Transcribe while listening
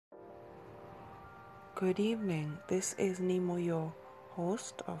Good evening. This is Nemo, your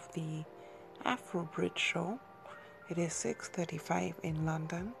host of the Afro Brit Show. It is 6:35 in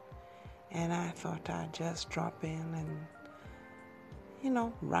London, and I thought I'd just drop in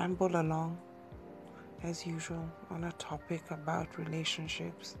and, ramble along as usual on a topic about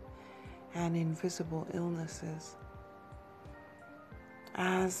relationships and invisible illnesses.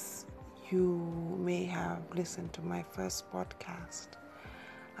 As you may have listened to my first podcast,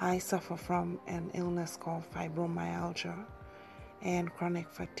 I suffer from an illness called fibromyalgia and chronic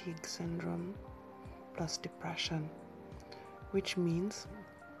fatigue syndrome plus depression, which means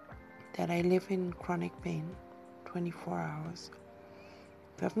that I live in chronic pain 24 hours,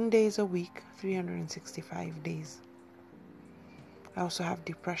 7 days a week, 365 days. I also have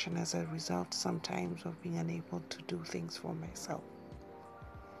depression as a result sometimes of being unable to do things for myself.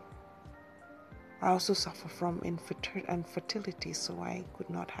 I also suffer from infertility, so I could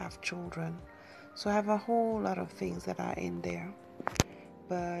not have children. So I have a whole lot of things that are in there.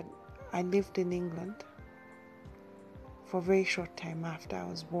 But I lived in England for a very short time after I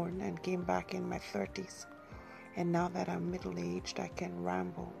was born and came back in my 30s. And now that I'm middle-aged, I can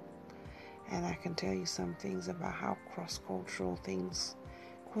ramble. And I can tell you some things about how cross-cultural things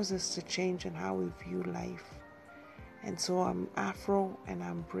cause us to change and how we view life. And so I'm Afro and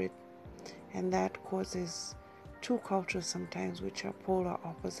I'm Brit. And that causes two cultures sometimes which are polar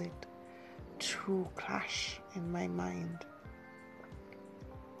opposite to clash in my mind.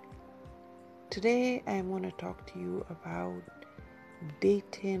 Today I want to talk to you about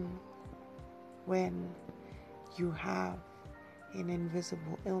dating when you have an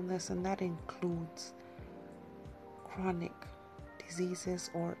invisible illness, and that includes chronic diseases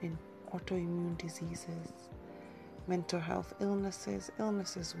or autoimmune diseases, mental health illnesses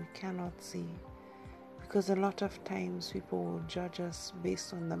we cannot see, because a lot of times people will judge us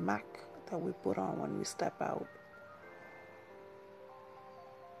based on the mask that we put on when we step out.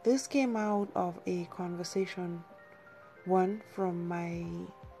 This came out of a conversation, one from my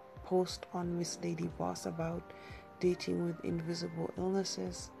post on Miss Lady Boss about dating with invisible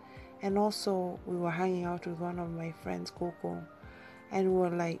illnesses, and also we were hanging out with one of my friends, Coco, and we were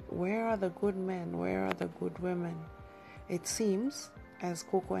like, where are the good men? Where are the good women? It seems, as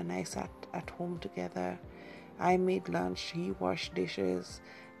Coco and I sat at home together, I made lunch, he washed dishes,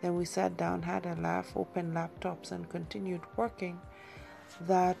 then we sat down, had a laugh, opened laptops, and continued working,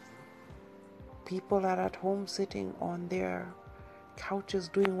 that people are at home sitting on their couches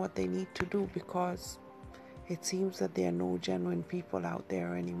doing what they need to do, because it seems that there are no genuine people out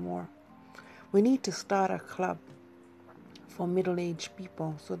there anymore. We need to start a club for middle-aged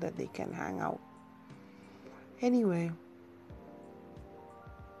people so that they can hang out. Anyway,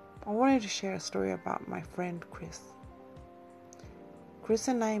 I wanted to share a story about my friend Chris. Chris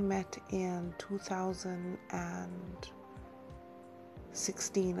and I met in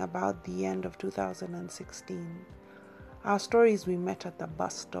 2016, about the end of 2016. Our story is we met at the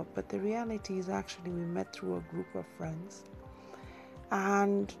bus stop, but the reality is actually we met through a group of friends.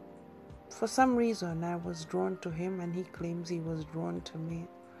 And for some reason, I was drawn to him, and he claims he was drawn to me.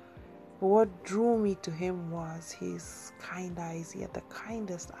 But what drew me to him was his kind eyes. He had the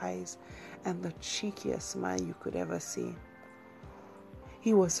kindest eyes and the cheekiest smile you could ever see.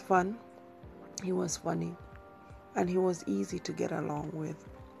 He was fun, he was funny, and he was easy to get along with.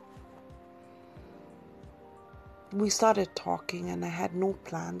 We started talking, and I had no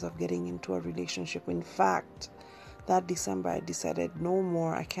plans of getting into a relationship. In fact, that December I decided no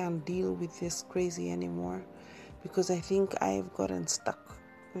more. I can't deal with this crazy anymore, because I think I've gotten stuck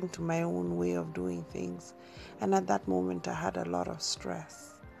into my own way of doing things. And at that moment I had a lot of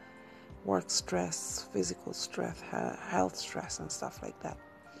stress, work stress, physical stress, health stress, and stuff like that.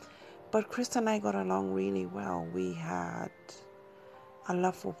 But Chris and I got along really well. We had a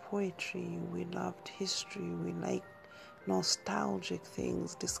love for poetry, we loved history, we liked nostalgic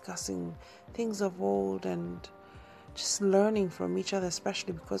things, discussing things of old, and just learning from each other,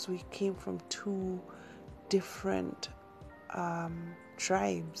 especially because we came from two different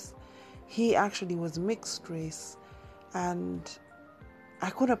tribes. He actually was mixed race, and I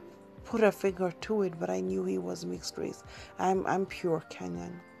could have put a figure to it, but I knew he was mixed race. I'm pure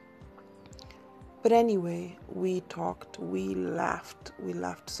Kenyan. But anyway, we talked, we laughed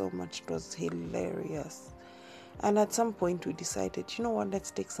so much, it was hilarious. And at some point we decided, you know what,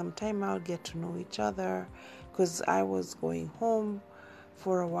 let's take some time out, get to know each other, because I was going home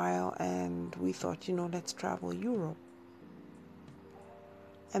for a while, and we thought, let's travel Europe.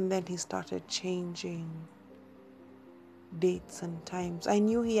 And then he started changing dates and times. I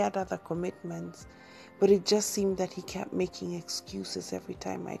knew he had other commitments, but it just seemed that he kept making excuses every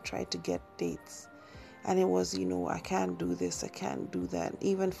time I tried to get dates. And it was, I can't do this, I can't do that.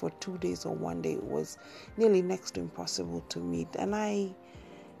 Even for 2 days or 1 day, it was nearly next to impossible to meet. And I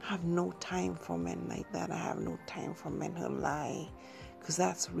have no time for men like that. I have no time for men who lie, because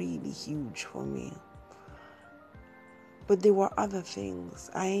that's really huge for me. But there were other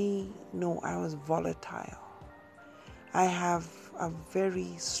things. I know I was volatile. I have a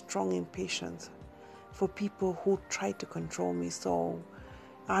very strong impatience for people who try to control me. So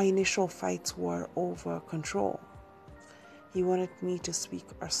our initial fights were over control. He wanted me to speak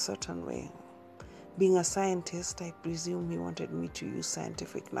a certain way. Being a scientist, I presume he wanted me to use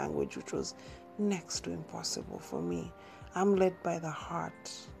scientific language, which was next to impossible for me. I'm led by the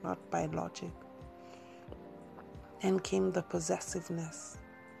heart, not by logic. And came the possessiveness.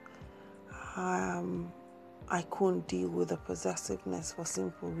 I couldn't deal with the possessiveness for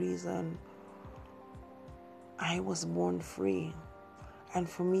simple reason. I was born free. And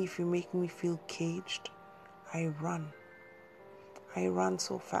for me, if you make me feel caged, I run. I run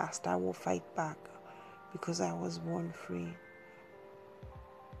so fast, I will fight back because I was born free.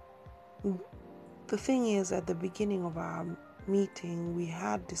 The thing is, at the beginning of our meeting, we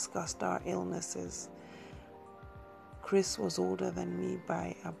had discussed our illnesses. Chris was older than me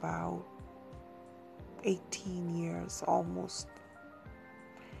by about 18 years almost.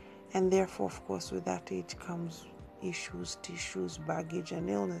 And therefore, of course, with that age comes issues, tissues, baggage, and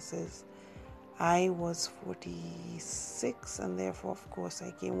illnesses. I was 46, and therefore, of course,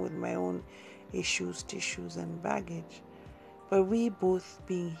 I came with my own issues, tissues, and baggage. But we both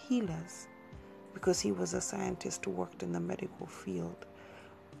being healers, because he was a scientist who worked in the medical field,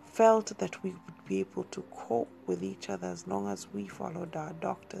 felt that we would be able to cope with each other as long as we followed our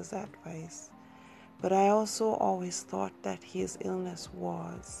doctor's advice. But I also always thought that his illness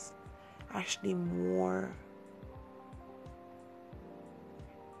was actually more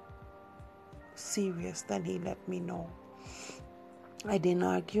serious than he let me know. I didn't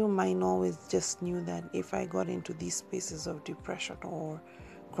argue. Mine always just knew that if I got into these spaces of depression or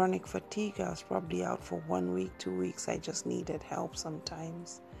chronic fatigue, I was probably out for 1 week, 2 weeks. I just needed help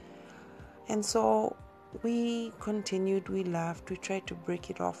sometimes. And so we continued, we laughed, we tried to break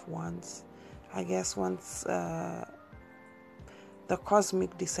it off once. I guess once the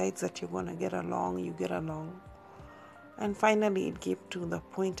cosmic decides that you're going to get along, you get along. And finally it came to the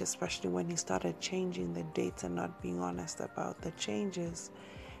point, especially when he started changing the dates and not being honest about the changes.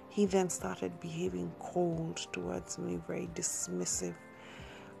 He then started behaving cold towards me, very dismissive.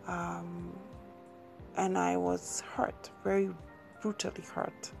 And I was hurt, very brutally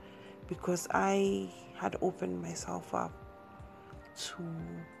hurt, because I had opened myself up to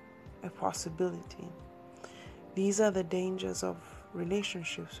a possibility. These are the dangers of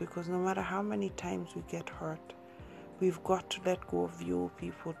relationships, because no matter how many times we get hurt, we've got to let go of the old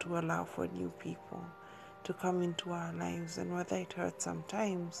people to allow for new people to come into our lives. And whether it hurts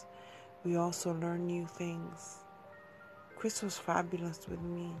sometimes, we also learn new things. Chris was fabulous with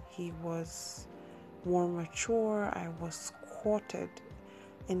me. He was more mature. I was courted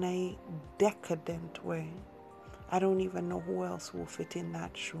in a decadent way. I don't even know who else will fit in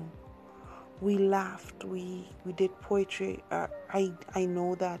that shoe. We laughed, we did poetry. I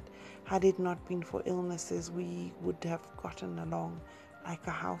know that had it not been for illnesses, we would have gotten along like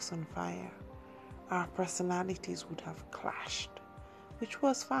a house on fire. Our personalities would have clashed, which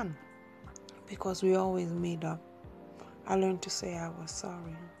was fun because we always made up. I learned to say I was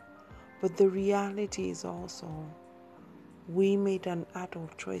sorry. But the reality is also, we made an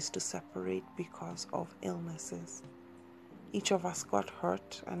adult choice to separate because of illnesses. Each of us got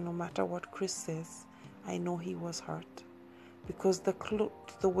hurt, and no matter what Chris says, I know he was hurt. Because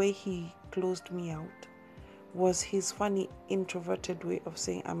the way he closed me out was his funny introverted way of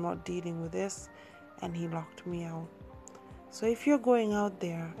saying, I'm not dealing with this, and he locked me out. So if you're going out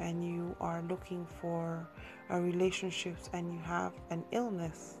there and you are looking for a relationship and you have an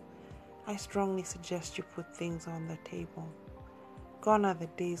illness, I strongly suggest you put things on the table. Gone are the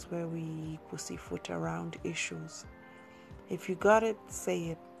days where we pussyfoot around issues. If you got it, say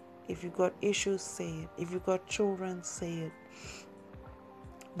it. If you got issues, say it. If you got children, say it.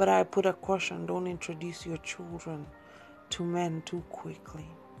 But I put a caution, don't introduce your children to men too quickly,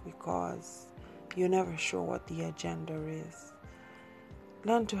 because you're never sure what the agenda is.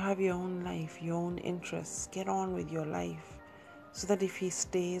 Learn to have your own life, your own interests. Get on with your life, so that if he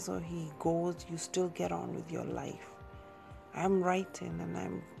stays or he goes, you still get on with your life. I'm writing, and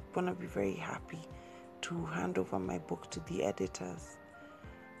I'm going to be very happy to hand over my book to the editors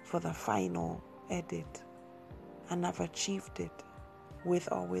for the final edit. And I've achieved it, with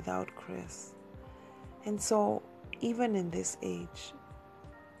or without Chris. And so, even in this age,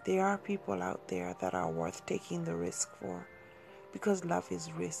 There are people out there that are worth taking the risk for, because love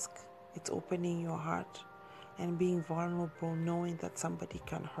is risk. It's opening your heart and being vulnerable, knowing that somebody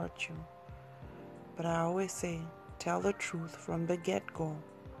can hurt you. But I always say, tell the truth from the get-go,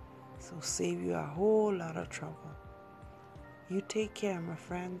 so save you a whole lot of trouble. You take care, my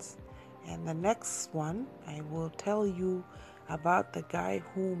friends. And the next one, I will tell you about the guy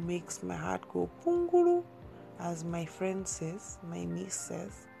who makes my heart go punguru, as my friend says, my niece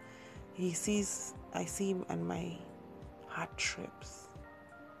says. I see him and my heart trips.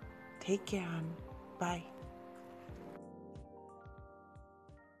 Take care, hon. Bye.